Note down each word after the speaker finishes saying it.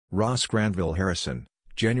Ross Granville Harrison,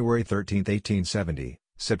 January 13, 1870,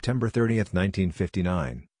 September 30,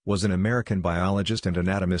 1959, was an American biologist and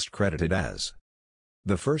anatomist credited as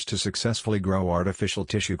the first to successfully grow artificial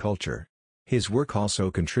tissue culture. His work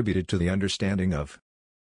also contributed to the understanding of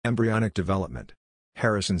embryonic development.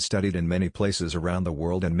 Harrison studied in many places around the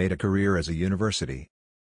world and made a career as a university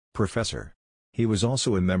professor. He was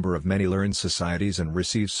also a member of many learned societies and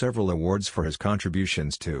received several awards for his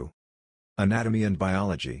contributions to anatomy and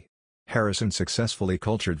biology. Harrison successfully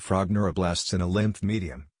cultured frog neuroblasts in a lymph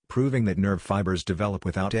medium, proving that nerve fibers develop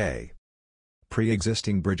without a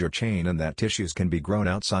pre-existing bridge or chain and that tissues can be grown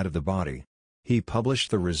outside of the body. He published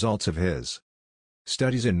the results of his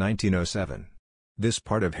studies in 1907. This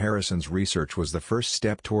part of Harrison's research was the first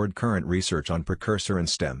step toward current research on precursor and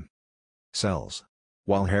stem cells.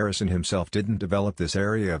 While Harrison himself didn't develop this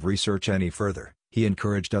area of research any further, he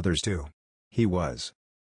encouraged others to. He was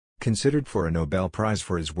considered for a Nobel Prize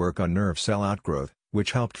for his work on nerve cell outgrowth,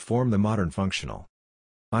 which helped form the modern functional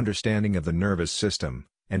understanding of the nervous system,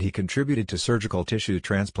 and he contributed to surgical tissue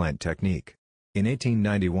transplant technique. In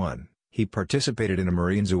 1891, he participated in a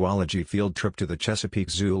marine zoology field trip to the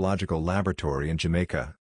Chesapeake Zoological Laboratory in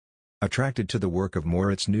Jamaica. Attracted to the work of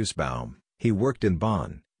Moritz Nussbaum, he worked in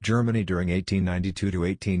Bonn, Germany during 1892 to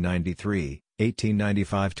 1893,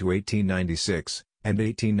 1895 to 1896, and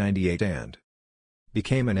 1898 and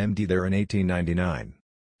became an MD there in 1899.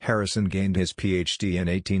 Harrison gained his Ph.D. in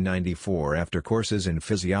 1894 after courses in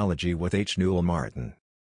physiology with H. Newell Martin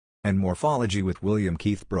and morphology with William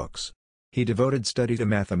Keith Brooks. He devoted study to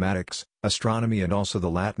mathematics, astronomy and also the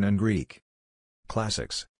Latin and Greek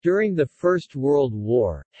classics. During the First World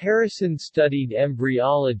War, Harrison studied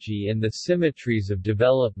embryology and the symmetries of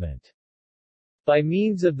development. By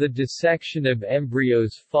means of the dissection of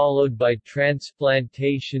embryos followed by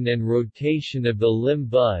transplantation and rotation of the limb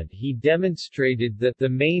bud, he demonstrated that the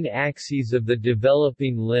main axes of the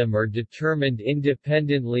developing limb are determined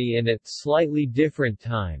independently and at slightly different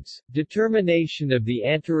times. Determination of the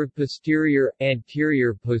anteroposterior,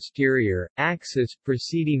 anterior-posterior, axis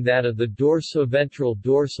preceding that of the dorsoventral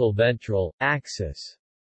dorsal-ventral, axis.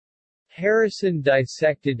 Harrison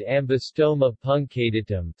dissected Ambystoma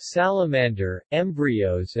punctatum, salamander,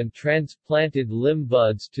 embryos and transplanted limb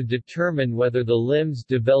buds to determine whether the limbs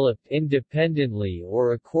developed independently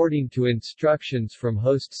or according to instructions from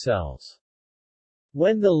host cells.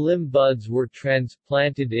 When the limb buds were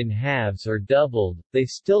transplanted in halves or doubled, they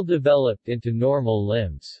still developed into normal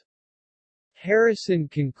limbs. Harrison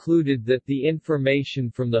concluded that the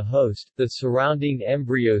information from the host, the surrounding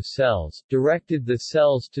embryo cells, directed the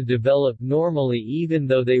cells to develop normally even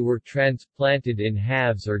though they were transplanted in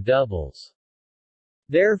halves or doubles.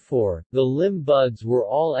 Therefore, the limb buds were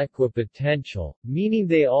all equipotential, meaning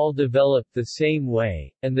they all developed the same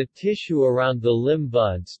way, and the tissue around the limb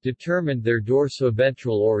buds determined their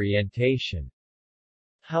dorsoventral orientation.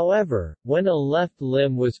 However, when a left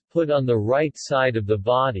limb was put on the right side of the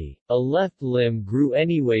body, a left limb grew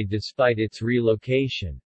anyway despite its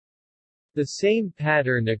relocation. The same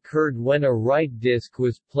pattern occurred when a right disc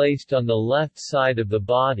was placed on the left side of the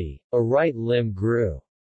body, a right limb grew.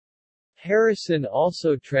 Harrison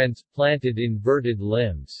also transplanted inverted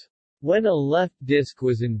limbs. When a left disc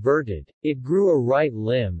was inverted, it grew a right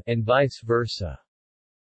limb, and vice versa.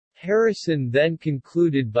 Harrison then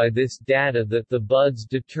concluded by this data that the buds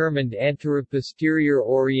determined anteroposterior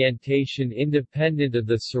orientation independent of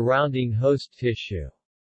the surrounding host tissue.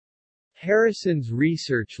 Harrison's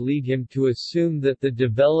research led him to assume that the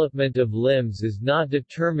development of limbs is not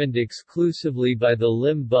determined exclusively by the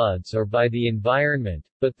limb buds or by the environment,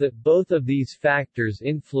 but that both of these factors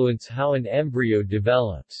influence how an embryo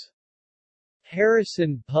develops.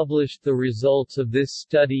 Harrison published the results of this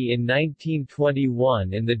study in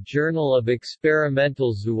 1921 in the Journal of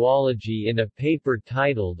Experimental Zoology in a paper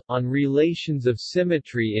titled, On Relations of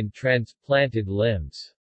Symmetry in Transplanted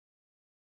Limbs.